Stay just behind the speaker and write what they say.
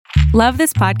Love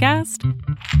this podcast?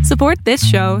 Support this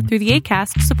show through the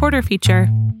Acast supporter feature.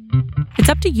 It's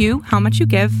up to you how much you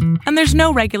give, and there's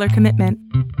no regular commitment.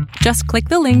 Just click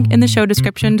the link in the show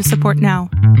description to support now.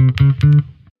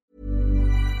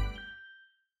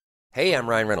 Hey, I'm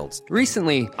Ryan Reynolds.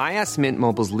 Recently, I asked Mint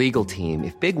Mobile's legal team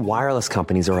if big wireless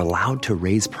companies are allowed to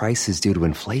raise prices due to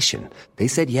inflation. They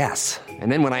said yes.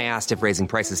 And then when I asked if raising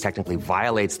prices technically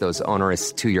violates those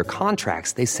onerous two-year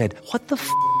contracts, they said, "What the f***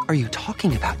 are you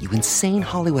talking about, you insane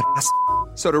Hollywood ass?"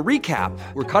 So to recap,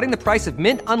 we're cutting the price of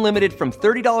Mint Unlimited from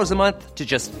 $30 a month to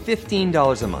just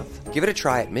 $15 a month. Give it a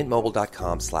try at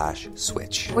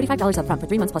mintmobile.com/switch. $45 up front for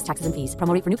 3 months plus taxes and fees.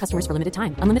 Promo rate for new customers for limited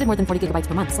time. Unlimited more than 40 gigabytes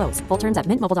per month. Slows full terms at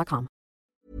mintmobile.com.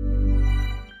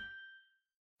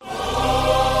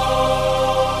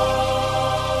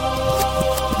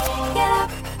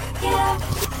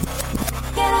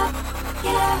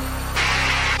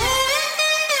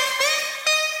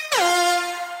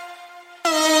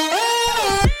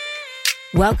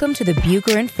 Welcome to the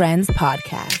Bucher and Friends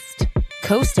podcast,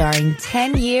 co-starring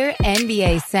 10-year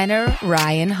NBA center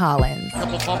Ryan Hollins.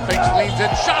 Couple pump fakes, leads in,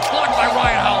 shot blocked by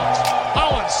Ryan Hollins.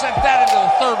 Hollins sent that into the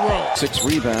third row. 6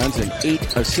 rebounds and 8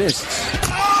 assists.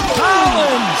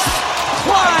 Hollins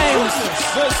climbs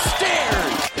the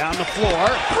stairs. Down the floor.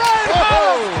 Ryan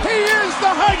Hollins! He is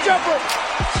the high jumper.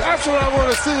 That's what I want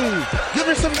to see. Give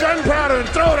me some gunpowder and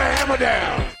throw the hammer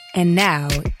down. And now,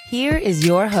 here is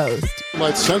your host,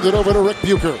 Let's send it over to Rick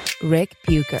Bucher. Rick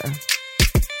Bucher.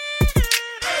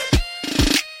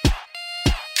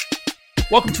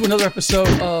 Welcome to another episode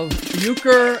of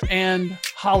Bucher and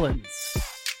Hollins.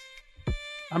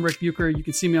 I'm Rick Bucher. You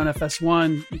can see me on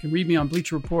FS1. You can read me on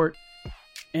Bleacher Report.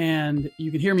 And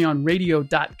you can hear me on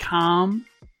radio.com,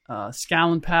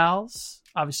 Scallon Pals.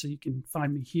 Obviously, you can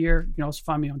find me here. You can also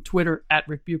find me on Twitter at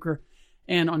Rick Bucher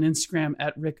and on Instagram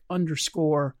at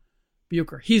Rick_Bucher.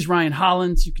 He's Ryan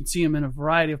Hollins. You can see him in a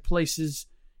variety of places.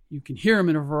 You can hear him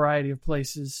in a variety of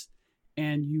places.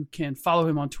 And you can follow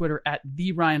him on Twitter at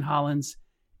the Ryan Hollins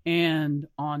and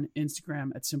on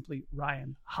Instagram at simply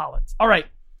Ryan Hollins. All right.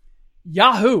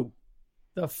 Yahoo.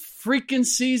 The freaking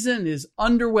season is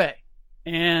underway.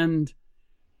 And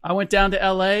I went down to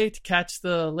LA to catch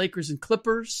the Lakers and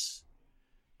Clippers.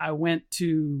 I went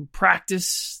to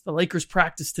practice. The Lakers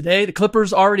practice today. The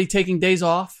Clippers already taking days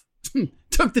off.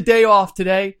 Took the day off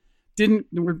today.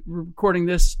 We're recording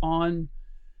this on,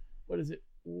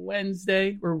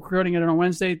 Wednesday. We're recording it on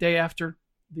Wednesday, day after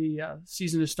the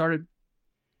season has started.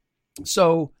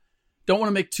 So don't want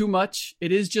to make too much.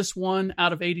 It is just 1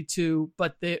 out of 82,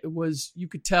 but you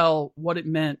could tell what it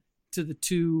meant to the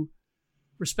two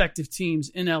respective teams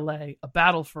in LA, a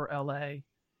battle for LA.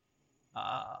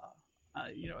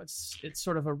 It's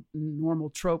sort of a normal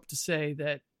trope to say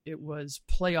that it was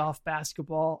playoff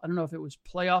basketball. I don't know if it was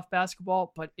playoff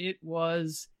basketball, but it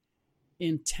was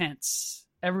intense.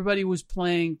 Everybody was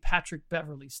playing Patrick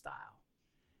Beverley style.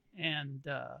 And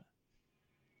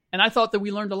I thought that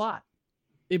we learned a lot.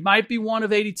 It might be 1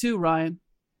 of 82, Ryan,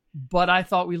 but I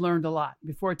thought we learned a lot.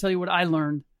 Before I tell you what I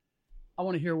learned, I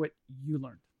want to hear what you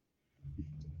learned.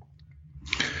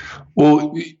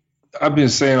 Well, I've been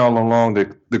saying all along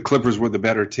that the Clippers were the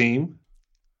better team,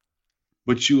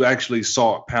 but you actually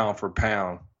saw it pound for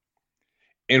pound.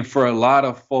 And for a lot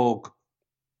of folk,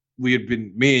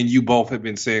 me and you both have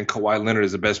been saying Kawhi Leonard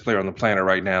is the best player on the planet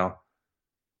right now.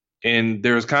 And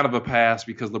there's kind of a pass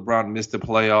because LeBron missed the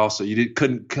playoffs, so you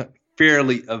couldn't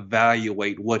fairly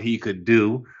evaluate what he could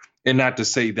do. And not to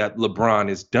say that LeBron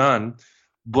is done,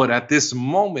 but at this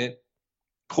moment,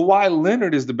 Kawhi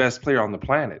Leonard is the best player on the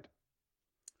planet.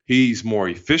 He's more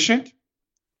efficient.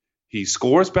 He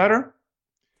scores better.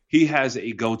 He has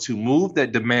a go-to move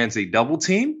that demands a double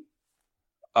team.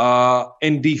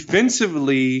 And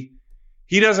defensively,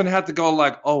 he doesn't have to go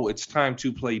like, oh, it's time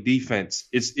to play defense.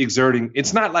 It's exerting.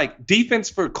 It's not like defense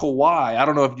for Kawhi. I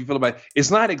don't know if you feel about it.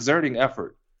 It's not exerting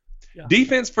effort. Yeah.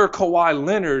 Defense for Kawhi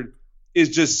Leonard is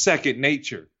just second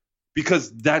nature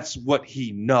because that's what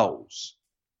he knows.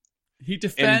 He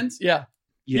defends. Yeah.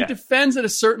 He defends at a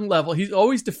certain level. He's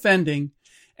always defending.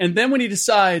 And then when he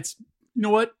decides, you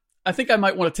know what? I think I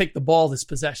might want to take the ball this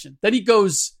possession. Then he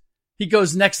goes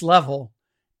next level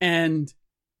and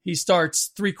he starts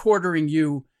 3-quartering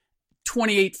you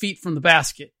 28 feet from the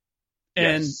basket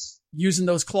and using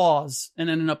those claws and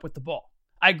ending up with the ball.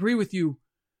 I agree with you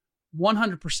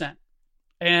 100%.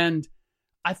 And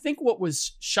I think what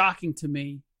was shocking to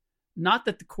me, not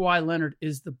that the Kawhi Leonard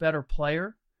is the better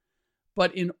player,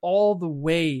 but in all the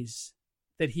ways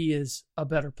that he is a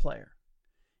better player,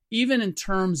 even in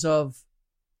terms of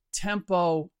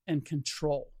tempo and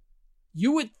control.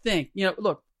 You would think,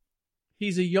 look,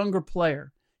 he's a younger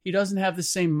player. he doesn't have the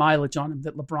same mileage on him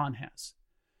that LeBron has.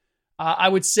 I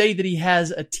would say that he has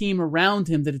a team around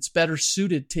him that it's better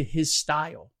suited to his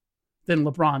style than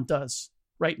LeBron does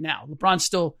right now. LeBron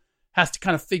still has to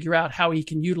kind of figure out how he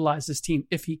can utilize this team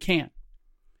if he can.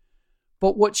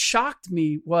 But what shocked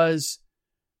me was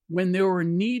when there were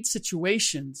need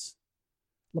situations,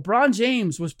 LeBron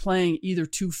James was playing either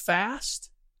too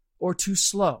fast or too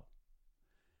slow.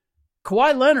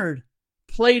 Kawhi Leonard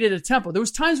played at a tempo. There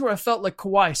was times where I felt like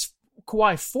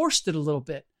Kawhi forced it a little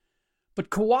bit. But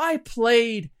Kawhi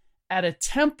played at the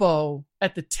tempo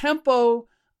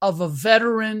of a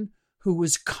veteran who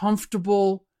was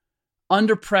comfortable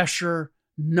under pressure,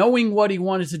 knowing what he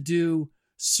wanted to do,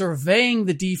 surveying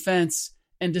the defense,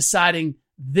 and deciding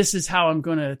this is how I'm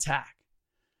going to attack.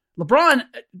 LeBron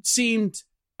seemed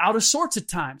out of sorts at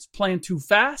times, playing too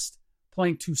fast,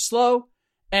 playing too slow.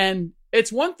 And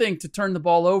it's one thing to turn the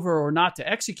ball over or not to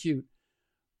execute.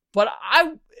 But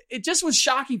it just was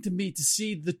shocking to me to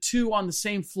see the two on the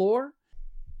same floor.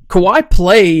 Kawhi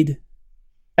played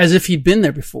as if he'd been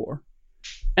there before,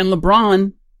 and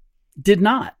LeBron did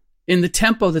not in the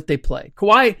tempo that they play.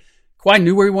 Kawhi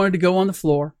knew where he wanted to go on the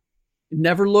floor. He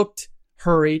never looked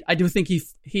hurried. I do think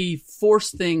he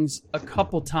forced things a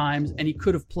couple times, and he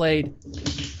could have played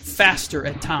faster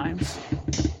at times.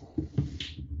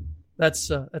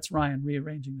 That's Ryan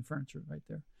rearranging the furniture right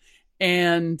there.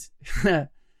 And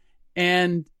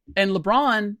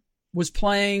LeBron was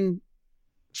playing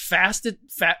faster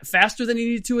than he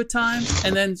needed to at times,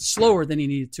 and then slower than he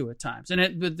needed to at times.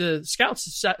 And the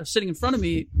scouts sitting in front of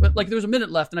me, like there was a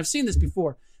minute left, and I've seen this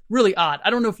before. Really odd.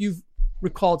 I don't know if you've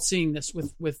recalled seeing this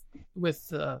with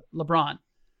LeBron,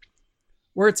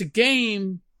 where it's a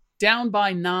game down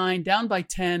by 9, down by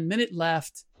 10, minute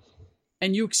left,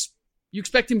 and you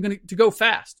expect him to go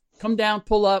fast, come down,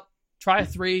 pull up, try a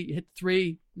three, you hit the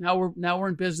three. Now we're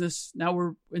in business. Now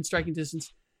we're in striking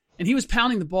distance. And he was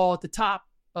pounding the ball at the top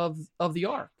of the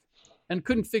arc and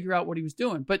couldn't figure out what he was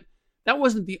doing. But that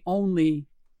wasn't the only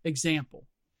example.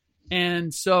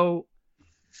 And so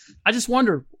I just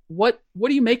wonder, what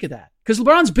do you make of that? Because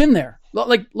LeBron's been there.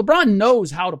 Like, LeBron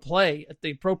knows how to play at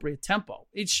the appropriate tempo.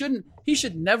 He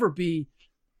should never be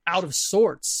out of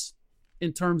sorts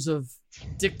in terms of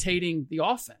dictating the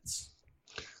offense.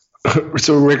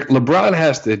 So, Rick, LeBron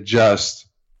has to adjust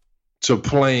to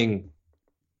playing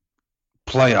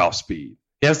playoff speed.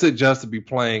 He has to adjust to be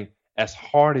playing as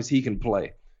hard as he can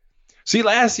play. See,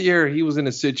 last year he was in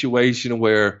a situation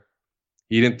where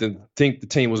he didn't think the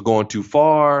team was going too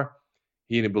far.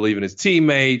 He didn't believe in his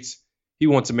teammates. He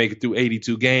wanted to make it through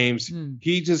 82 games.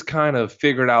 He just kind of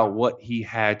figured out what he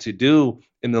had to do,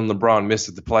 and then LeBron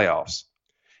missed the playoffs.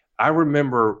 I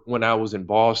remember when I was in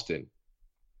Boston,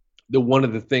 one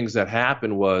of the things that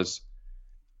happened was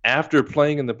after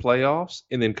playing in the playoffs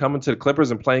and then coming to the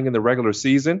Clippers and playing in the regular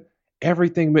season,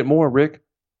 everything meant more, Rick.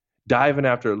 Diving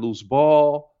after a loose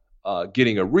ball,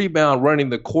 getting a rebound, running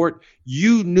the court.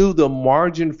 You knew the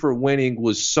margin for winning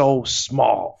was so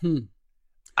small.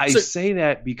 I say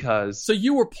that because... So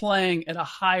you were playing at a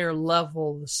higher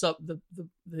level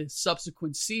the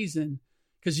subsequent season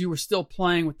because you were still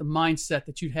playing with the mindset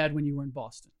that you had when you were in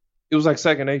Boston. It was like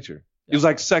second nature. It was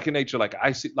like second nature, like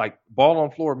I see, like ball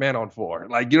on floor, man on floor.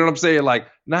 Like, you know what I'm saying? Like,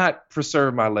 not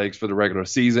preserve my legs for the regular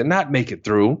season, not make it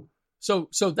through. So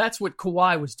that's what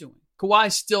Kawhi was doing.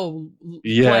 Kawhi's still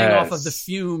playing off of the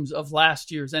fumes of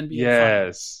last year's NBA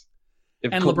Finals.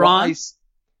 If and LeBron's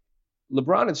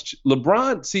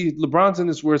in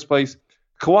this weird place.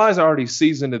 Kawhi's already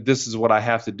seasoned that this is what I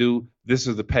have to do. This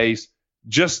is the pace,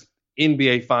 just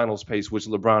NBA Finals pace, which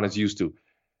LeBron is used to.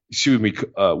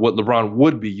 What LeBron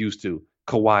would be used to.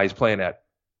 Kawhi's playing at.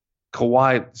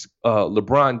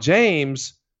 LeBron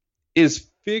James is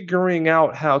figuring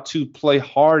out how to play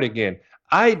hard again.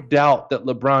 I doubt that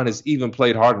LeBron has even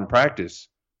played hard in practice.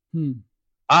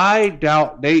 I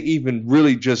doubt they even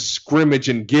really just scrimmage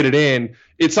and get it in.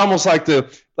 It's almost like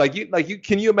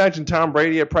can you imagine Tom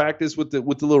Brady at practice with the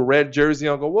little red jersey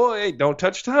on? Go, well, hey, don't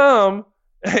touch Tom.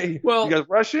 Hey, you guys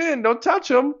rush in, don't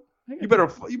touch him. You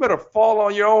better fall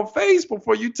on your own face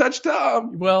before you touch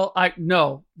Tom. Well,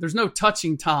 there's no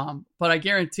touching Tom, but I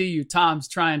guarantee you Tom's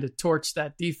trying to torch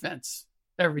that defense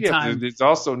every time. There's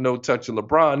also no touch of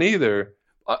LeBron either.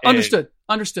 Understood.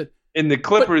 In the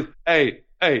Clippers, hey,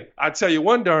 I tell you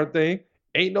one darn thing,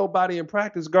 ain't nobody in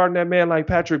practice guarding that man like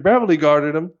Patrick Beverly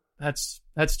guarded him. That's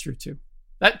true too.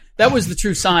 That was the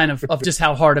true sign of just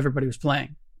how hard everybody was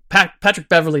playing. Patrick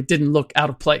Beverly didn't look out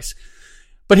of place.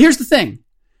 But here's the thing.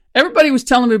 Everybody was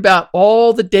telling me about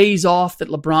all the days off that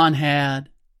LeBron had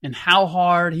and how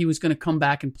hard he was going to come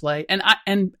back and play. And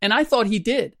I thought he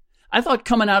did. I thought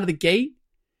coming out of the gate,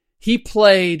 he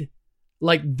played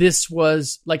like this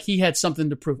was like he had something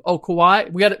to prove. Oh,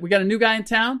 Kawhi, we got a new guy in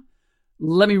town.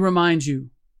 Let me remind you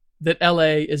that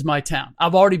LA is my town.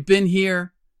 I've already been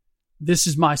here. This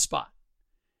is my spot.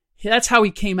 That's how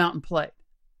he came out and played.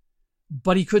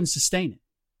 But he couldn't sustain it.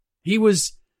 He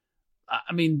was,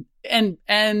 I mean, and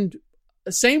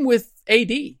same with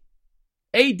AD.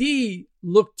 AD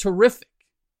looked terrific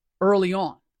early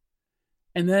on.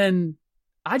 And then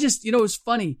I just, it was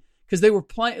funny because they were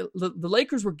playing, the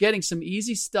Lakers were getting some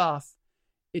easy stuff.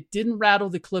 It didn't rattle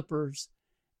the Clippers.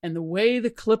 And the way the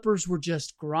Clippers were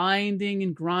just grinding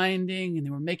and they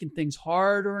were making things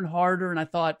harder and harder. And I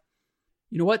thought,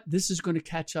 you know what? This is going to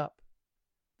catch up.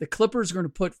 The Clippers are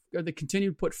going to continue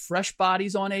to put fresh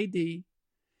bodies on AD.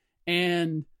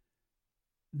 And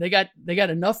they got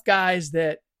enough guys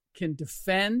that can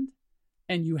defend,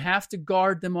 and you have to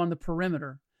guard them on the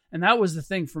perimeter. And that was the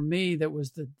thing for me that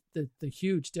was the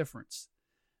huge difference.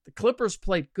 The Clippers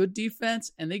played good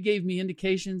defense, and they gave me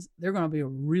indications they're going to be a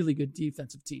really good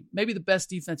defensive team. Maybe the best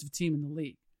defensive team in the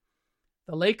league.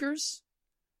 The Lakers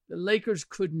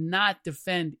could not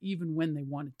defend even when they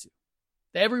wanted to.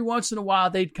 Every once in a while,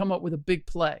 they'd come up with a big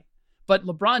play. But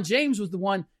LeBron James was the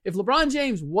one. If LeBron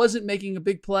James wasn't making a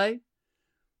big play,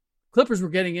 Clippers were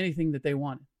getting anything that they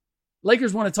wanted.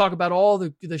 Lakers want to talk about all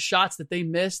the shots that they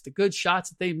missed, the good shots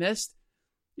that they missed.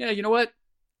 Yeah, you know what?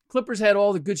 Clippers had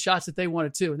all the good shots that they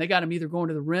wanted too, and they got them either going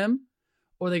to the rim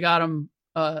or they got them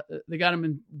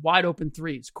in wide open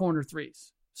threes, corner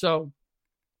threes. So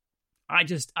I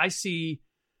see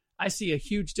a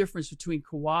huge difference between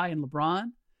Kawhi and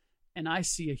LeBron, and I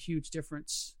see a huge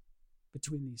difference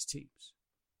between these teams.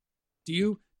 Do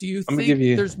you think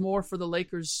there's more for the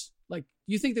Lakers? Like,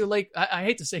 you think they're like, I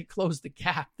hate to say close the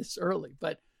gap this early,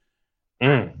 but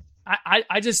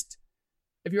I just,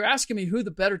 if you're asking me who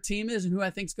the better team is and who I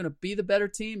think is going to be the better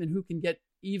team and who can get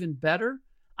even better,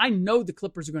 I know the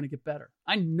Clippers are going to get better.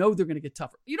 I know they're going to get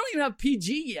tougher. You don't even have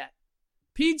PG yet.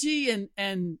 PG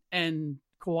and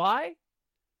Kawhi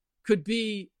could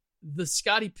be the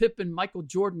Scottie Pippen, Michael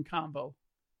Jordan combo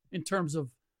in terms of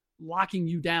locking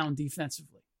you down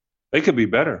defensively. They could be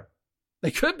better.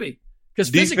 They could be. Because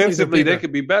defensively, they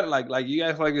could be better. Like you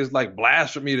act like it's like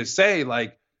blasphemy to say.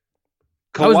 Like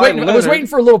I was waiting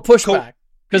for a little pushback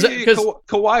because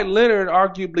Kawhi Leonard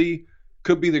arguably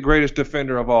could be the greatest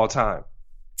defender of all time.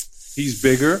 He's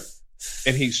bigger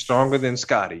and he's stronger than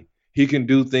Scottie. He can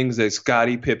do things that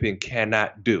Scottie Pippen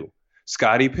cannot do.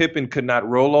 Scottie Pippen could not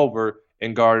roll over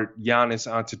and guard Giannis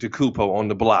Antetokounmpo on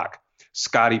the block.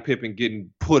 Scottie Pippen getting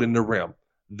put in the rim.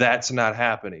 That's not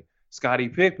happening. Scottie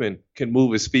Pippen can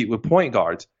move his feet with point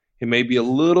guards. He may be a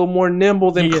little more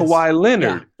nimble than Kawhi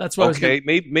Leonard. Yeah, that's what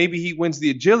maybe he wins the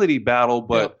agility battle,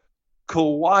 but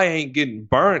Kawhi ain't getting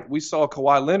burnt. We saw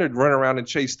Kawhi Leonard run around and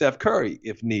chase Steph Curry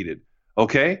if needed.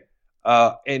 Okay?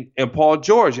 And Paul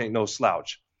George ain't no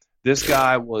slouch. This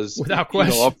guy was without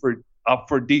question up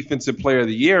for defensive player of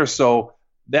the year. So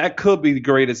that could be the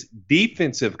greatest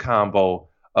defensive combo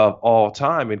of all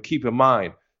time. And keep in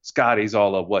mind, Scottie's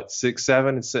all of 6'7",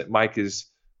 and Mike is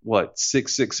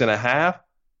 6'6.5".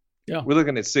 Yeah, we're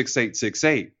looking at 6'8",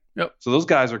 6'8". Yep. So those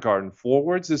guys are guarding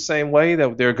forwards the same way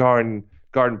that they're guarding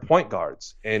point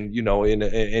guards, and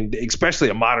and especially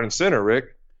a modern center.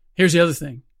 Rick, here's the other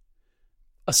thing.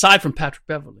 Aside from Patrick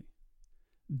Beverley,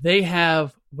 they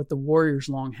have what the Warriors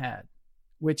long had,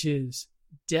 which is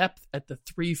depth at the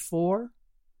 3-4,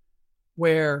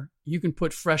 where you can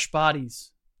put fresh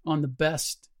bodies on the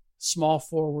best small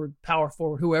forward, power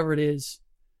forward, whoever it is.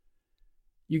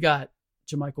 You got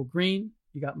JaMychal Green,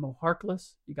 you got Mo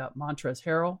Harkless, you got Montrezl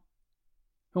Harrell.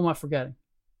 Who am I forgetting?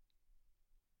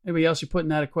 Anybody else you put in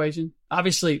that equation?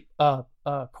 Obviously,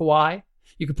 Kawhi.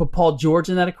 You could put Paul George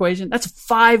in that equation. That's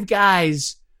 5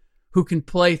 guys who can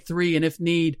play 3, and if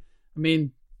need. I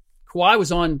mean, Kawhi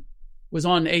was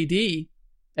on AD.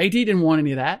 AD didn't want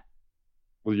any of that.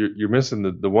 Well, you're missing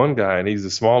the one guy, and he's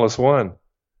the smallest one.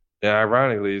 And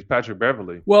ironically, it's Patrick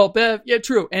Beverley. Well, yeah,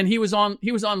 true. And he was on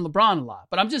LeBron a lot.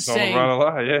 But I'm just saying, LeBron a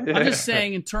lot. Yeah. I'm just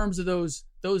saying in terms of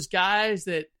those guys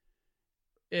that,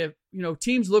 if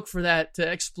teams look for that to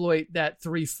exploit that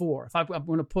 3-4. If I'm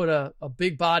going to put a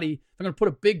big body, if I'm going to put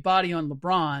a big body on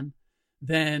LeBron,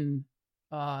 then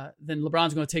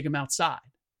LeBron's going to take him outside.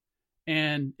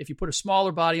 And if you put a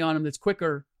smaller body on him that's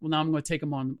quicker, well, now I'm going to take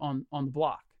him on the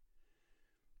block.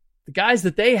 The guys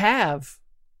that they have,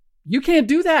 you can't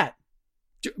do that.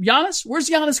 Giannis, where's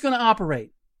Giannis going to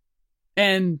operate?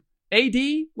 And AD,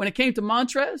 when it came to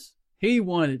Montrez, he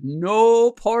wanted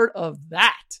no part of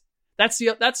that. That's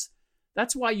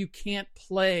why you can't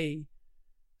play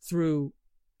through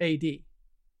AD.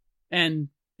 And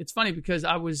it's funny because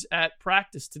I was at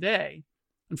practice today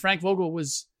and Frank Vogel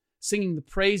was singing the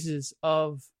praises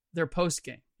of their post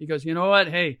game. He goes, you know what?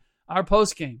 Hey, our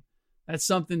post game, that's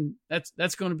something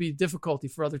that's going to be a difficulty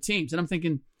for other teams. And I'm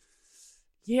thinking,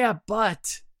 yeah,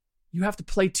 but you have to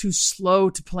play too slow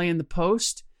to play in the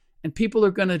post, and people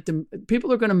are going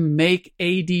to make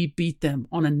AD beat them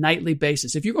on a nightly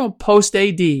basis. If you're going to post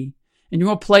AD and you're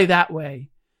going to play that way,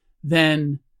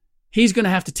 then he's going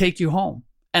to have to take you home.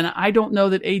 And I don't know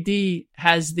that AD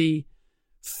has the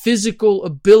physical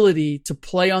ability to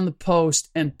play on the post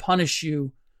and punish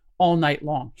you all night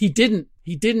long. He didn't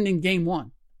in game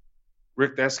one.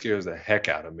 Rick, that scares the heck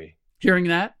out of me. Hearing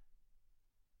that?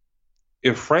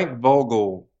 If Frank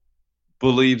Vogel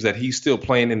believes that he's still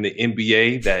playing in the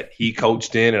NBA that he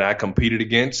coached in and I competed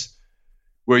against,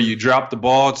 where you drop the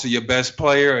ball to your best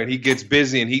player and he gets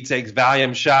busy and he takes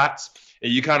volume shots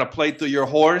and you kind of play through your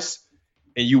horse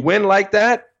and you win like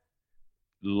that,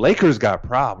 Lakers got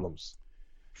problems.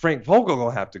 Frank Vogel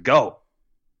going to have to go.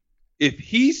 If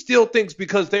he still thinks,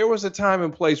 because there was a time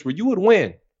and place where you would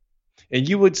win and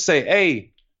you would say,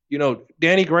 hey,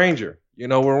 Danny Granger,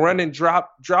 we're running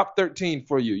drop 13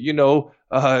 for you,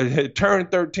 turn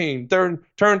 13, turn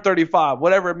 35,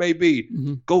 whatever it may be.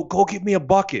 Mm-hmm. Go get me a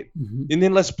bucket. Mm-hmm. And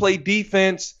then let's play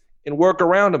defense and work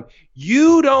around them.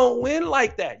 You don't win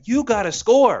like that. You got to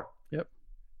score. Yep.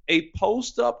 A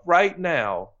post up right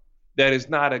now that is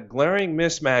not a glaring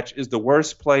mismatch is the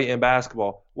worst play in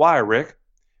basketball. Why, Rick?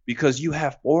 Because you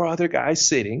have 4 other guys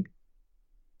sitting.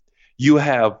 You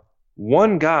have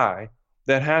one guy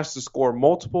that has to score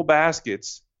multiple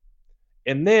baskets.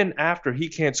 And then after he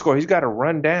can't score, he's got to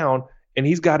run down and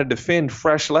he's got to defend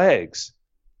fresh legs.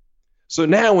 So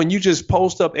now when you just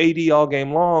post up AD all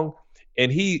game long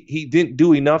and he didn't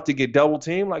do enough to get double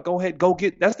teamed, like go ahead,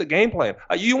 that's the game plan.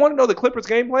 You want to know the Clippers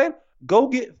game plan? Go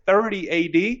get 30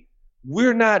 AD.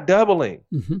 We're not doubling.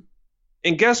 Mm-hmm.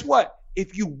 And guess what?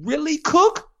 If you really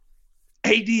cook,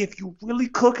 AD, if you really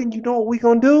cook, and you know what we're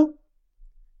going to do?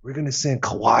 We're going to send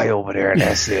Kawhi over there, and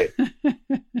that's it.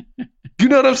 You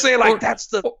know what I'm saying? Like, that's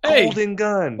the golden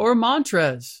gun. Or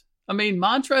Montrez. I mean,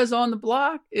 Montrez on the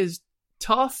block is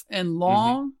tough and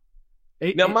long.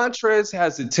 Mm-hmm. Now, Montrez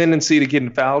has a tendency to get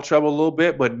in foul trouble a little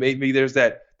bit, but maybe there's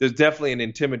definitely an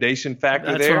intimidation factor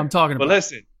there. That's what I'm talking about. But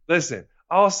listen,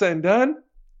 all said and done,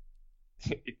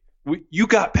 you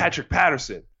got Patrick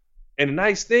Patterson. And the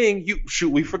nice thing,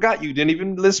 we forgot you didn't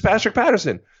even list Patrick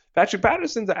Patterson. Patrick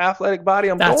Patterson's an athletic body.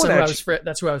 That's who I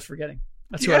was forgetting.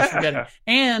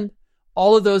 And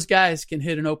all of those guys can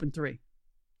hit an open three.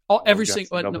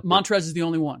 Montrez is the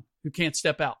only one who can't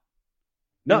step out.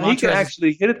 No, he can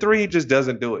actually hit a three. He just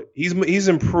doesn't do it. He's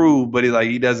improved, but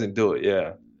he doesn't do it.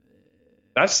 Yeah,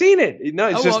 I've seen it. No,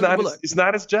 it's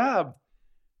not his job.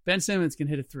 Ben Simmons can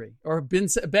hit a three, or Ben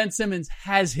Simmons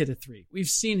has hit a three. We've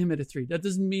seen him hit a three. That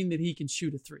doesn't mean that he can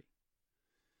shoot a three.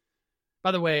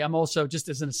 By the way, I'm also, just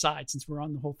as an aside, since we're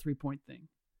on the whole 3-point thing,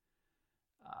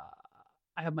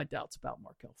 I have my doubts about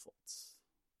Markelle Fultz.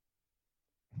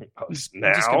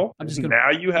 Now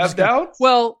you have doubts?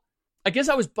 Well, I guess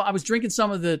I was drinking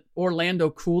some of the Orlando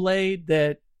Kool-Aid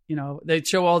that, they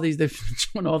show all these, they're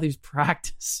showing all these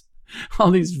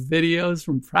all these videos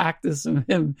from practice of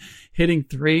him hitting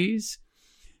threes,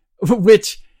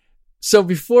 so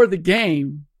before the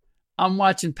game, I'm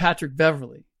watching Patrick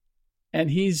Beverley and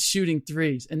he's shooting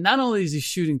threes. And not only is he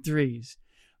shooting threes,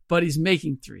 but he's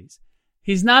making threes.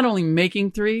 He's not only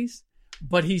making threes,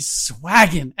 but he's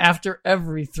swagging after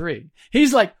every three.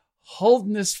 He's like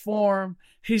holding his form.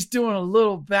 He's doing a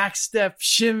little back step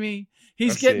shimmy.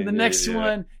 He's getting the next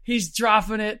one. He's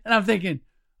dropping it. And I'm thinking,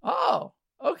 oh,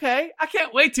 okay, I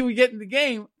can't wait till we get in the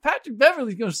game. Patrick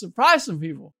Beverley's going to surprise some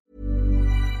people.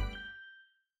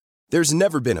 There's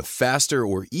never been a faster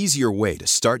or easier way to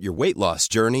start your weight loss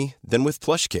journey than with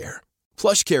PlushCare.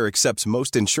 PlushCare accepts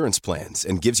most insurance plans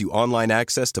and gives you online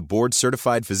access to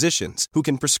board-certified physicians who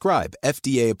can prescribe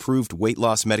FDA-approved weight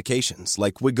loss medications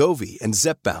like Wegovy and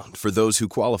Zepbound for those who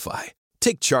qualify.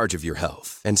 Take charge of your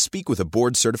health and speak with a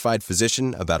board-certified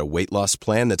physician about a weight loss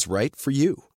plan that's right for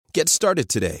you. Get started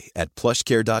today at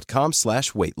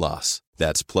plushcare.com/weightloss.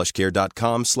 That's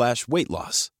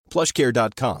plushcare.com/weightloss.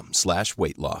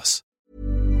 plushcare.com/weightloss.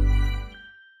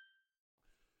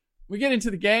 We get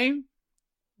into the game.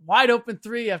 Wide open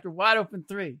three after wide open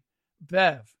three.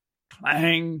 Bev,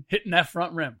 clang, hitting that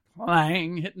front rim.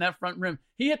 Clang, hitting that front rim.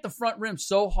 He hit the front rim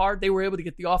so hard they were able to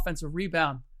get the offensive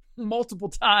rebound multiple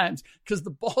times because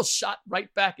the ball shot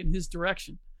right back in his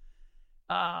direction.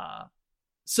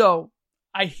 So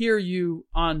I hear you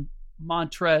on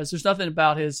Montrez. There's nothing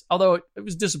about although it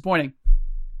was disappointing.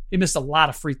 He missed a lot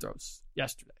of free throws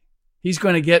yesterday. He's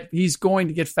going to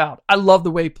get fouled. I love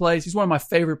the way he plays. He's one of my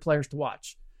favorite players to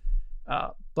watch.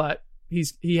 But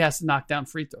he has to knock down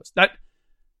free throws.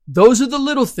 Those are the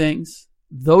little things.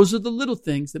 Those are the little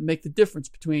things that make the difference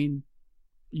between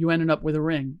you ending up with a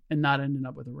ring and not ending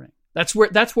up with a ring. That's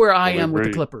where I am with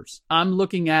the Clippers. I'm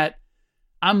looking at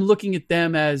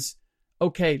them as,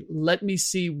 okay, let me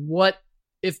see what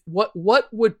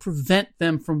would prevent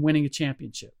them from winning a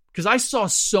championship. Because I saw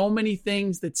so many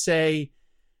things that say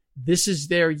this is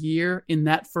their year in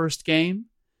that first game.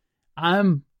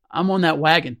 I'm on that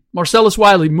wagon. Marcellus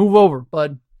Wiley, move over,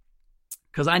 bud,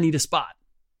 because I need a spot.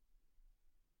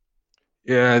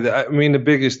 Yeah, I mean, the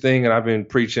biggest thing, and I've been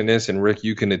preaching this, and Rick,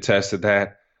 you can attest to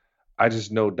that. I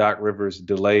just know Doc Rivers'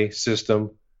 delay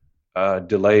system.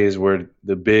 Delay is where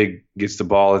the big gets the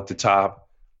ball at the top,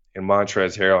 and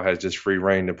Montrezl Harrell has just free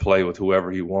reign to play with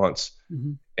whoever he wants.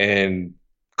 Mm-hmm. And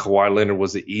Kawhi Leonard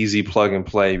was an easy plug and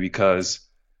play because,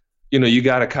 you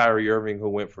got a Kyrie Irving who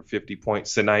went for 50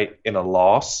 points tonight in a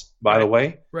loss, by the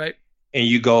way. Right. And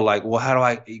you go like,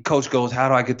 well, Coach goes, how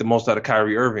do I get the most out of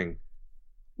Kyrie Irving?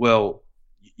 Well,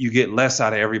 you get less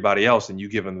out of everybody else and you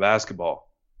give him the basketball.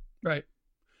 Right.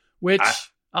 Which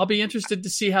I'll be interested to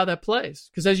see how that plays.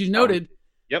 Because as you noted,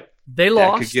 yep, they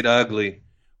lost. That could get ugly.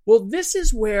 Well, this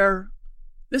is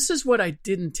what I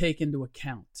didn't take into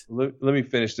account. Let me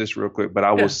finish this real quick. But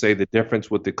I will say the difference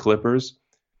with the Clippers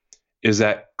is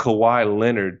that Kawhi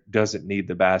Leonard doesn't need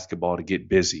the basketball to get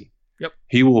busy. Yep.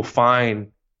 He will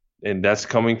find, and that's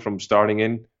coming from starting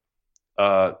in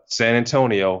San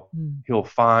Antonio, he'll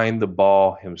find the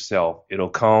ball himself. It'll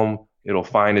come, it'll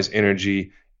find his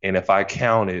energy. And if I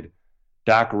counted,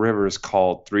 Doc Rivers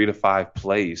called 3 to 5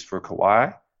 plays for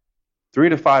Kawhi. 3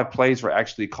 to 5 plays were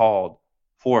actually called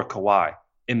for Kawhi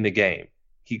in the game.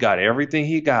 He got everything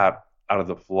he got out of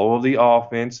the flow of the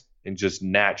offense and just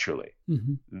naturally.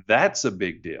 Mm-hmm. That's a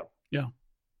big deal. Yeah.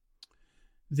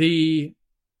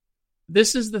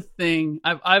 This is the thing.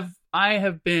 I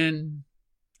have been,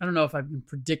 I don't know if I've been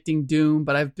predicting doom,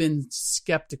 but I've been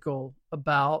skeptical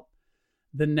about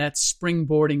the Nets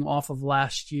springboarding off of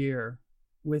last year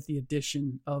with the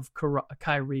addition of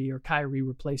Kyrie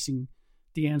replacing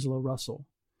D'Angelo Russell.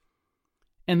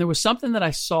 And there was something that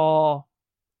I saw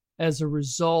as a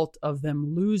result of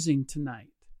them losing tonight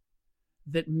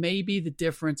that may be the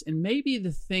difference and maybe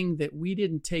the thing that we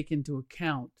didn't take into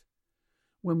account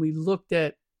when we looked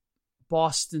at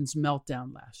Boston's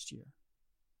meltdown last year.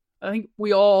 I think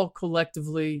we all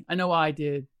collectively, I know I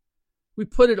did, we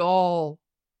put it all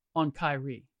on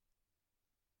Kyrie.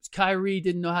 Kyrie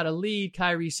didn't know how to lead.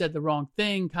 Kyrie said the wrong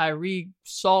thing. Kyrie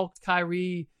sulked.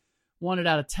 Kyrie wanted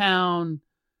out of town,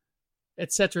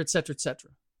 et cetera, et cetera, et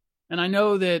cetera. And I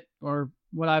know that, or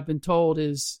what I've been told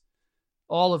is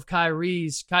all of Kyrie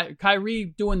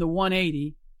doing the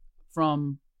 180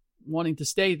 from wanting to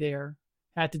stay there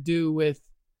had to do with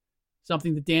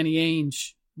something that Danny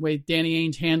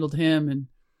Ainge handled him and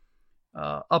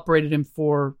uprated him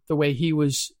for the way he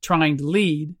was trying to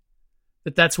lead,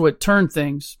 that's what turned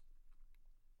things.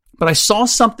 But I saw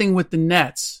something with the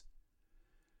Nets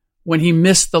when he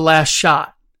missed the last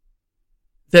shot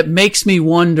that makes me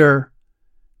wonder,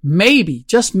 maybe,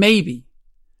 just maybe,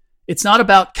 it's not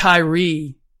about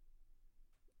Kyrie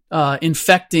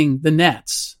infecting the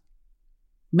Nets.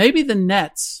 Maybe the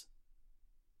Nets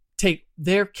take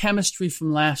their chemistry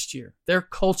from last year, their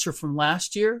culture from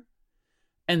last year,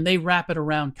 and they wrap it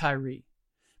around Kyrie.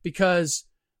 Because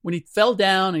when he fell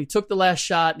down and he took the last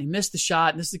shot and he missed the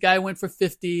shot, and this is the guy who went for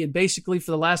 50, and basically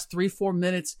for the last 3-4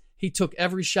 minutes, he took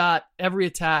every shot, every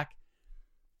attack,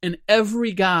 and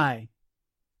every guy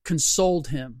consoled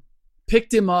him,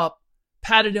 picked him up,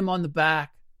 patted him on the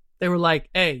back. They were like,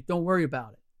 hey, don't worry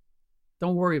about it.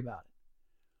 Don't worry about it.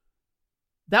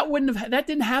 That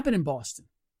didn't happen in Boston.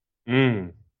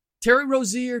 Terry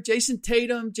Rozier, Jason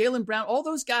Tatum, Jaylen Brown, all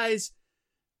those guys,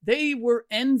 they were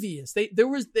envious.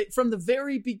 From the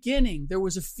very beginning, there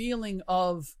was a feeling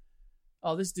of,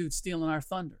 oh, this dude's stealing our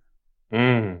thunder.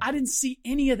 I didn't see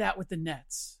any of that with the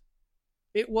Nets.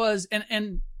 It was,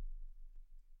 and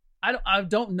I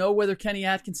don't know whether Kenny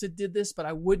Atkinson did this, but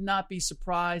I would not be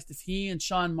surprised if he and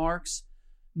Sean Marks,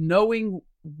 knowing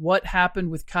what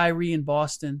happened with Kyrie in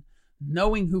Boston,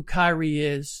 knowing who Kyrie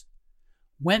is,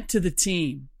 went to the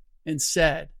team and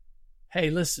said, hey,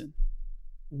 listen,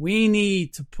 we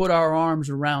need to put our arms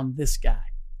around this guy.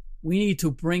 We need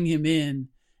to bring him in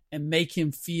and make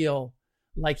him feel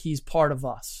like he's part of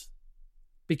us.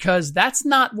 Because that's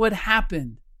not what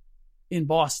happened in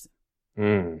Boston.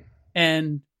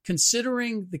 And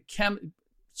considering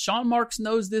Sean Marks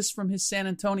knows this from his San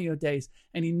Antonio days,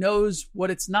 and he knows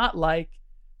what it's not like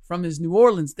from his New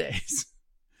Orleans days.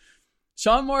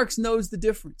 Sean Marks knows the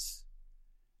difference.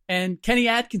 And Kenny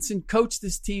Atkinson coached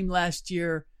this team last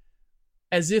year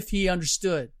as if he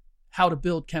understood how to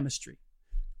build chemistry.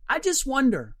 I just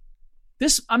wonder,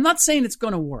 I'm not saying it's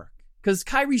going to work because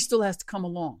Kyrie still has to come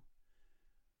along.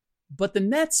 But the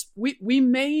Nets, we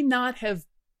may not have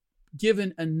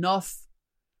given enough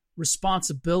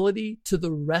responsibility to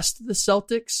the rest of the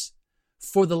Celtics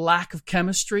for the lack of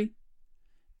chemistry.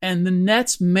 And the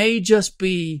Nets may just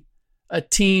be a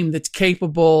team that's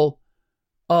capable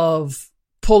of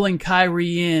pulling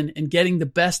Kyrie in and getting the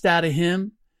best out of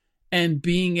him and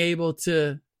being able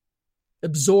to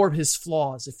absorb his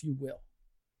flaws, if you will.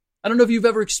 I don't know if you've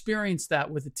ever experienced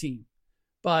that with a team,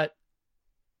 but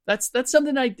that's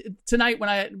something tonight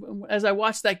as I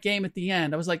watched that game at the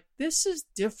end, I was like, this is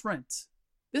different.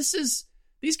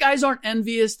 These guys aren't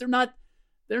envious. They're not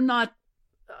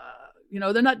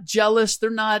jealous. They're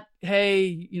not,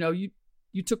 hey,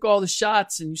 you took all the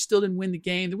shots and you still didn't win the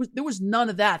game. There was none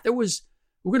of that. We're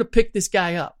going to pick this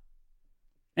guy up.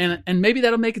 And maybe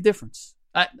that'll make a difference.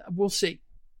 We'll see.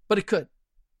 But it could.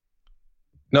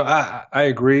 No, I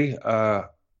agree.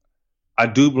 I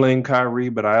do blame Kyrie,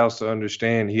 but I also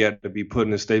understand he had to be put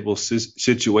in a stable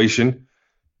situation,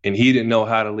 and he didn't know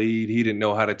how to lead. He didn't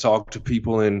know how to talk to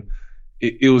people, and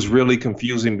it was really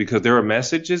confusing because there were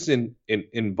messages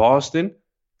in Boston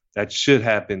that should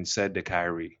have been said to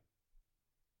Kyrie,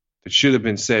 that should have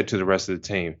been said to the rest of the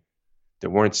team, that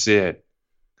weren't said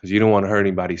because you don't want to hurt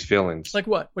anybody's feelings. Like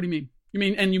what? What do you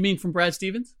mean? You mean from Brad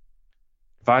Stevens?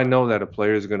 If I know that a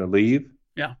player is going to leave,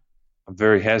 yeah, I'm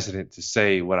very hesitant to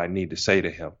say what I need to say to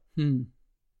him.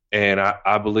 And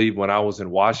I believe when I was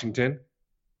in Washington,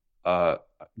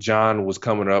 John was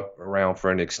coming up around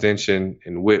for an extension,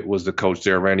 and Witt was the coach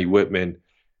there, Randy Whitman.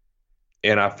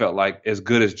 And I felt like as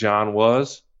good as John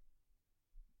was,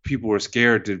 people were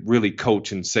scared to really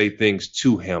coach and say things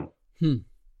to him.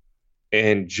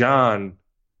 And John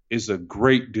is a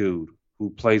great dude who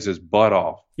plays his butt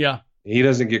off. Yeah. He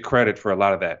doesn't get credit for a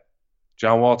lot of that.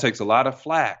 John Wall takes a lot of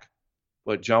flack,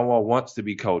 but John Wall wants to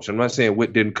be coached. I'm not saying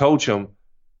Witt didn't coach him,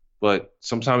 but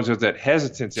sometimes there's that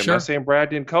hesitancy. Sure. I'm not saying Brad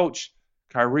didn't coach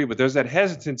Kyrie, but there's that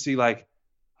hesitancy like,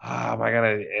 am I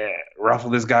going to ruffle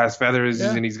this guy's feathers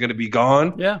and he's going to be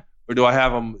gone? Yeah. Or do I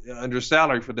have him under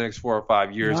salary for the next 4 or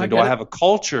 5 years? No, and do I have a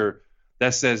culture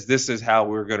that says this is how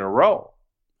we're going to roll?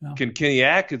 No. Can Kenny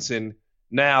Atkinson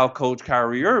now coach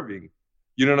Kyrie Irving?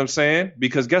 You know what I'm saying?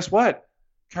 Because guess what?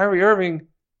 Kyrie Irving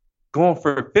going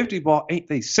for a 50 ball ain't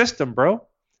they system, bro.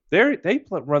 They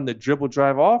run the dribble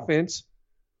drive offense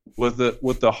with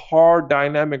the hard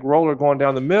dynamic roller going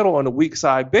down the middle on the weak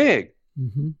side big.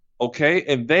 Okay,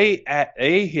 and they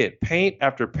hit paint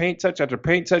after paint touch after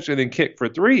paint touch and then kick for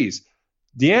threes.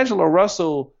 D'Angelo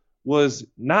Russell was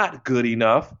not good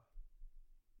enough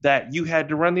that you had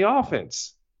to run the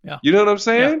offense. Yeah, you know what I'm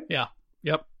saying? Yeah.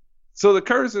 Yep. So the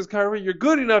curse is, Kyrie, you're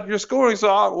good enough, you're scoring,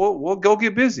 so we'll go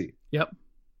get busy. Yep.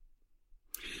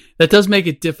 That does make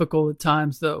it difficult at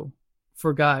times, though,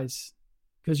 for guys,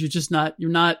 because you're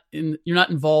not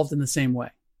involved in the same way,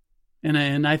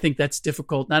 and I think that's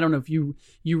difficult. And I don't know if you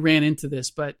ran into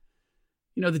this, but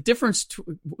the difference.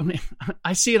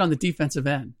 I see it on the defensive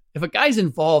end. If a guy's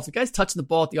involved, if a guy's touching the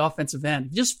ball at the offensive end,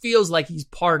 it just feels like he's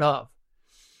part of.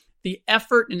 The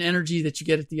effort and energy that you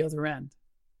get at the other end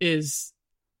is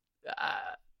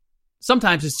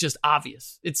sometimes it's just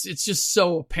obvious. It's just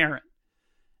so apparent.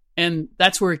 And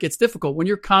that's where it gets difficult. When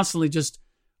you're constantly just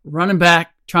running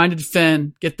back, trying to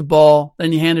defend, get the ball,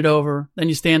 then you hand it over, then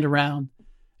you stand around.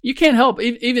 You can't help,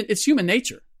 even it's human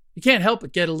nature. You can't help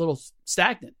but get a little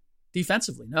stagnant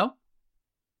defensively, no?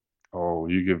 Oh,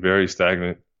 you get very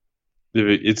stagnant.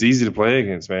 It's easy to play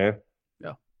against, man.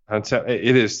 Yeah.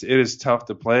 It is tough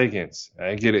to play against.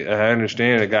 I get it. I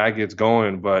understand a guy gets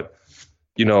going, but,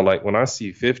 like when I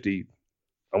see 50,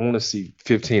 I want to see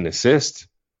 15 assists.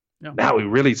 Yeah. Now we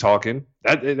really talking.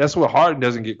 That's what Harden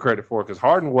doesn't get credit for, because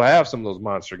Harden will have some of those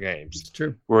monster games. It's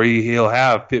true. Where he'll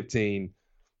have 15,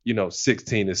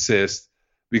 16 assists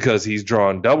because he's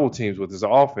drawing double teams with his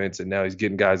offense, and now he's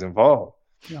getting guys involved.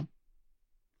 Yeah.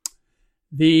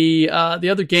 The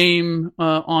other game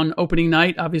on opening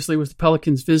night, obviously, was the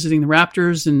Pelicans visiting the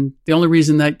Raptors, and the only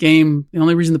reason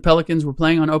the Pelicans were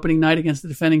playing on opening night against the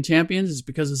defending champions is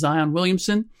because of Zion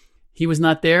Williamson. He was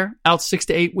not there, out 6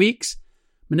 to 8 weeks.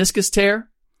 Meniscus tear.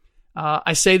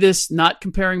 I say this not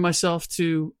comparing myself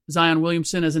to Zion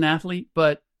Williamson as an athlete,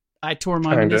 but I tore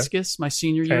my meniscus my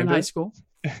senior year in high school.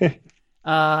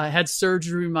 I had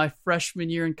surgery my freshman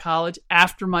year in college.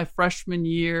 After my freshman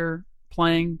year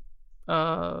playing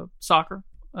soccer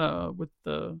with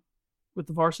the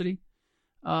varsity,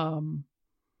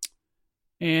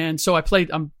 And so I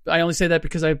played. I only say that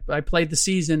because I played the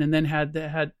season and then had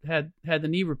the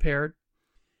knee repaired,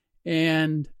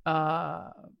 and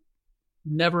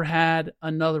never had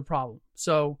another problem.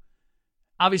 So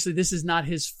obviously this is not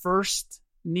his first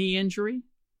knee injury.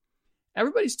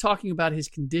 Everybody's talking about his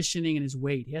conditioning and his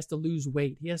weight. He has to lose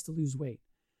weight.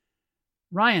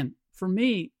 Ryan, for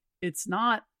me, it's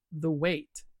not the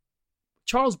weight.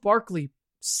 Charles Barkley,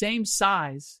 same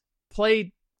size,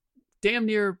 played damn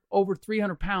near over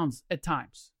 300 pounds at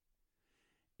times.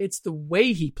 It's the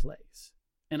way he plays.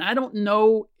 And I don't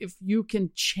know if you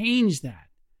can change that,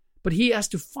 but he has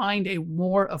to find a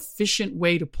more efficient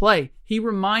way to play. He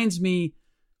reminds me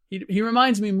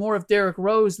more of Derrick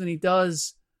Rose than he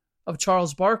does of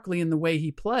Charles Barkley in the way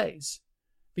he plays,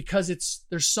 because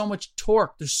there's so much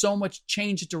torque, there's so much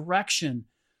change of direction,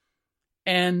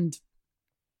 and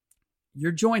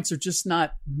your joints are just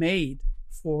not made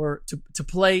to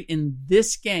play in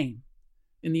this game,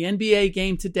 in the NBA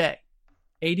game today,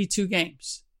 82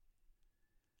 games.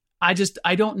 I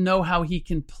don't know how he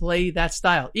can play that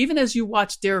style. Even as you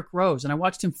watch Derrick Rose, and I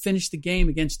watched him finish the game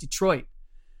against Detroit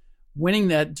winning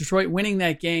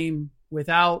that game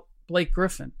without Blake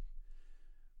Griffin.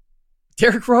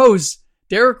 Derrick Rose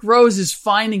is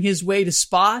finding his way to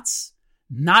spots,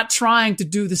 not trying to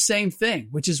do the same thing,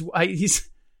 which is why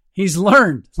he's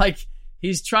learned. Like,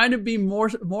 he's trying to be more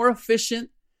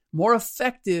efficient, more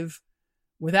effective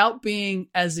without being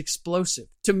as explosive.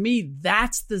 To me,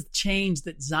 that's the change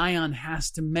that Zion has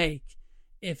to make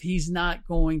if he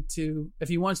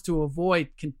wants to avoid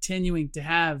continuing to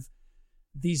have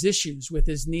these issues with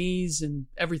his knees and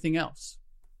everything else.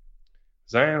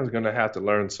 Zion's going to have to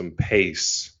learn some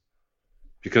pace,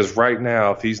 because right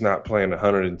now, if he's not playing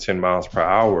 110 miles per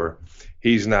hour,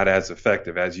 he's not as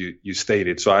effective as you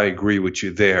stated. So I agree with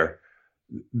you there.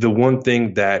 The one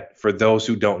thing that, for those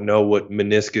who don't know what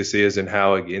meniscus is and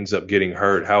how it ends up getting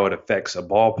hurt, how it affects a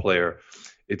ball player,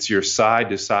 it's your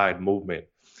side-to-side movement.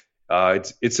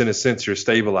 It's in a sense your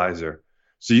stabilizer.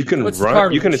 So you can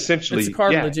run. You can essentially. It's the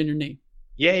cartilage in your knee.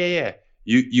 Yeah.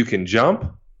 You can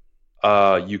jump.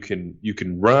 You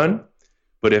can run,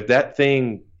 but if that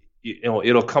thing,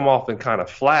 it'll come off and kind of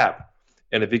flap,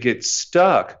 and if it gets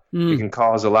stuck, it can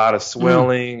cause a lot of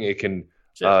swelling. It can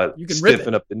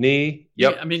stiffen up the knee.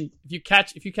 Yep. Yeah, I mean, if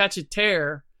you catch a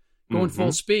tear going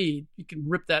full speed, you can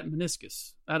rip that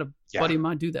meniscus. I had a buddy of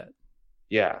mine do that.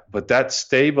 Yeah, but that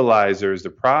stabilizer is the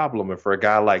problem. And for a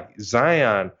guy like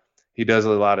Zion, he does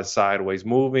a lot of sideways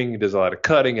moving. He does a lot of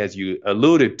cutting, as you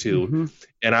alluded to. Mm-hmm.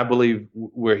 And I believe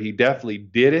where he definitely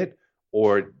did it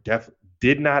or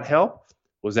did not help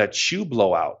was that shoe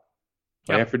blowout.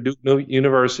 Playing for Duke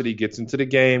University, gets into the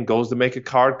game, goes to make a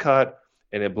card cut,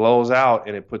 and it blows out,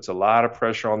 and it puts a lot of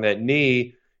pressure on that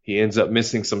knee. He ends up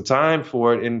missing some time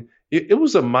for it. And it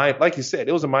was like you said,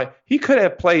 he could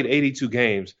have played 82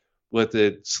 games with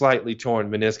a slightly torn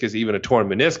meniscus, even a torn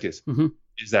meniscus. Mm-hmm.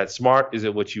 Is that smart? Is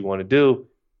it what you want to do?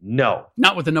 No.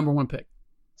 Not with the number one pick.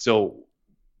 So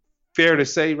fair to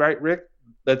say, right, Rick?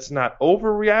 Let's not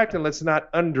overreact and let's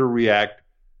not underreact,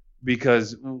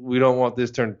 because we don't want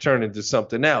this to turn into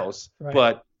something else. Right.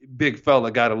 But big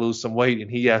fella got to lose some weight, and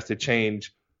he has to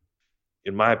change,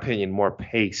 in my opinion, more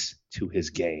pace to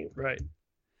his game. Right.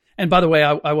 And by the way,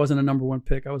 I wasn't a number one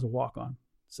pick. I was a walk-on.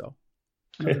 So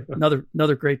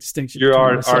another great distinction. You're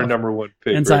our number one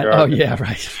pick. Oh yeah,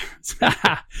 right.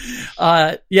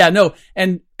 No,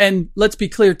 and let's be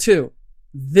clear too.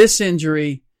 This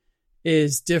injury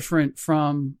is different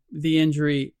from the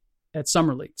injury at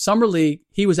Summer League. Summer League,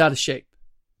 he was out of shape,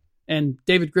 and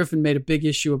David Griffin made a big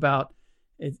issue about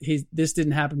it. This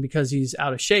didn't happen because he's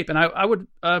out of shape, and I would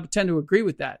tend to agree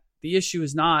with that. The issue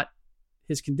is not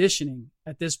his conditioning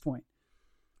at this point.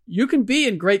 You can be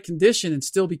in great condition and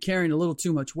still be carrying a little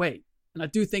too much weight. And I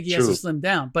do think he has to slim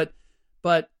down. But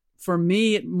for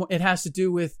me, it has to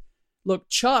do with, look,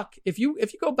 Chuck, if you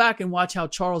go back and watch how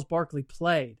Charles Barkley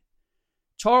played,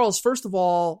 Charles, first of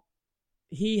all,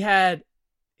 he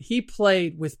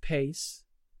played with pace.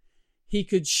 He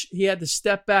had the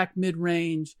step back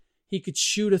mid-range. He could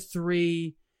shoot a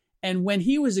three. And when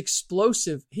he was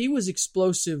explosive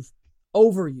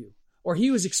over you, or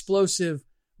he was explosive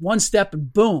one step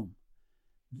and boom.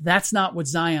 That's not what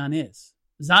Zion is.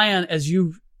 Zion, as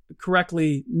you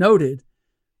correctly noted,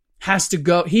 has to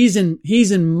go. He's in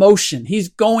motion. He's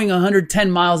going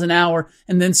 110 miles an hour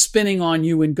and then spinning on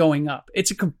you and going up. It's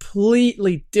a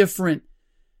completely different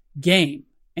game.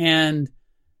 And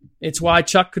it's why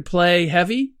Chuck could play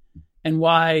heavy and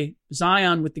why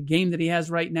Zion, with the game that he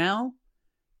has right now,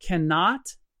 cannot.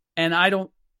 And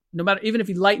no matter, even if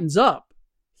he lightens up,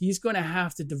 he's going to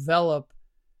have to develop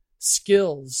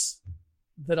skills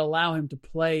that allow him to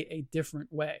play a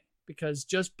different way, because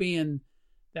just being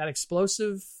that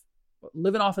explosive,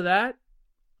 living off of that,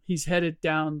 he's headed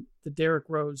down the Derrick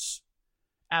Rose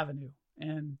avenue.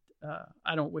 And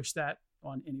I don't wish that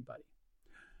on anybody.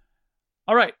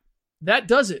 All right. That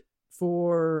does it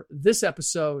for this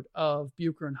episode of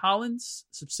Bucher and Hollins,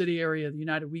 subsidiary of the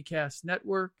United WeCast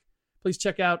Network. Please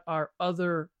check out our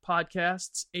other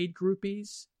podcasts, Aid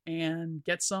Groupies and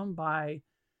Get Some by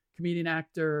comedian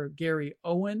actor Gary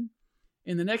Owen.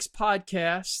 In the next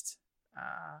podcast,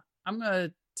 I'm going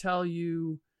to tell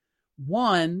you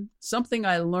something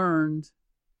I learned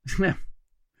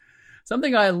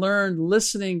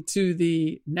listening to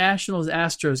the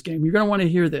Nationals-Astros game. You're going to want to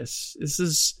hear this. This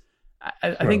is,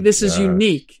 I think this is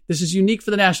unique. This is unique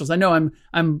for the Nationals. I know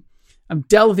I'm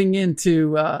delving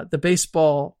into the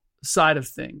baseball side of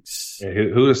things.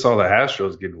 Who would have saw the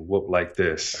Astros getting whooped like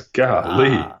this?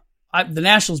 Golly. The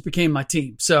Nationals became my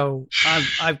team, so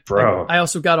I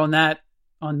also got on that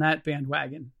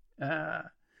bandwagon.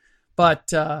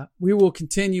 But we will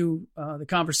continue the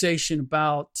conversation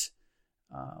about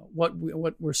what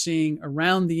we're seeing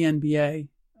around the NBA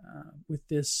with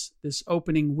this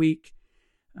opening week,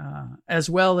 as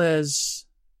well as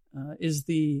is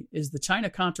the China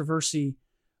controversy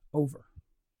over,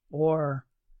 or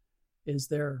is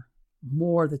there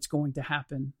more that's going to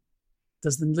happen?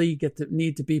 Does the league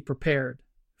need to be prepared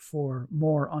for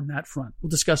more on that front? We'll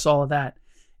discuss all of that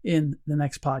in the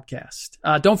next podcast.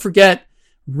 Don't forget,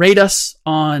 rate us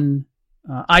on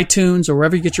iTunes or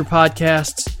wherever you get your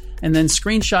podcasts, and then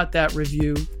screenshot that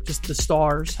review, just the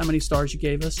stars, how many stars you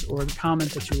gave us, or the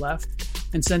comment that you left,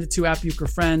 and send it to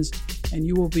 @BucherFriends, and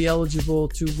you will be eligible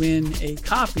to win a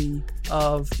copy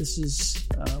of, this is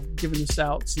giving this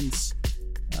out since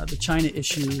the China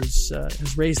issue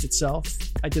has raised itself.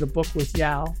 I did a book with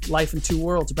Yao, Life in Two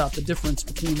Worlds, about the difference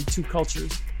between the two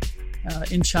cultures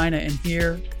in China and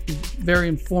here. Very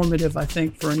informative, I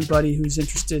think, for anybody who's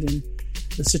interested in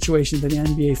the situation that the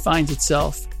NBA finds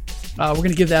itself. We're going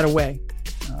to give that away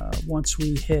once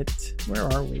we hit, where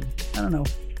are we? I don't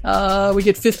know. We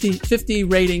get 50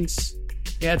 ratings.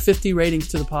 We add 50 ratings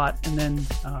to the pot, and then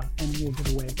and we'll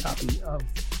give away a copy of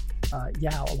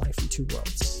Yao, Life in Two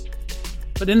Worlds.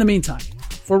 But in the meantime,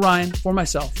 for Ryan, for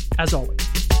myself, as always,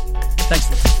 thanks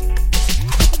for listening.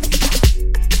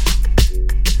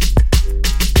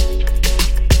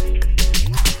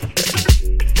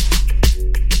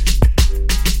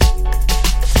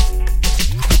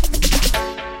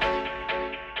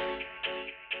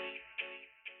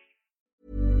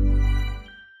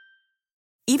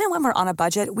 Even when we're on a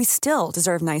budget, we still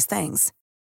deserve nice things.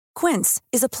 Quince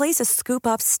is a place to scoop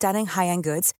up stunning high-end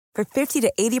goods for 50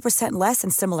 to 80% less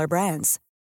than similar brands.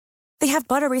 They have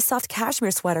buttery soft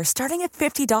cashmere sweaters starting at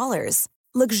 $50,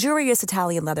 luxurious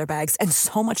Italian leather bags, and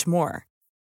so much more.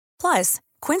 Plus,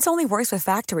 Quince only works with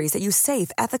factories that use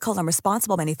safe, ethical, and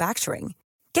responsible manufacturing.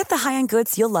 Get the high-end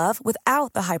goods you'll love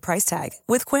without the high price tag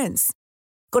with Quince.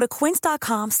 Go to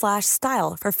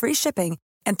quince.com/style for free shipping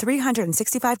and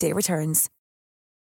 365-day returns.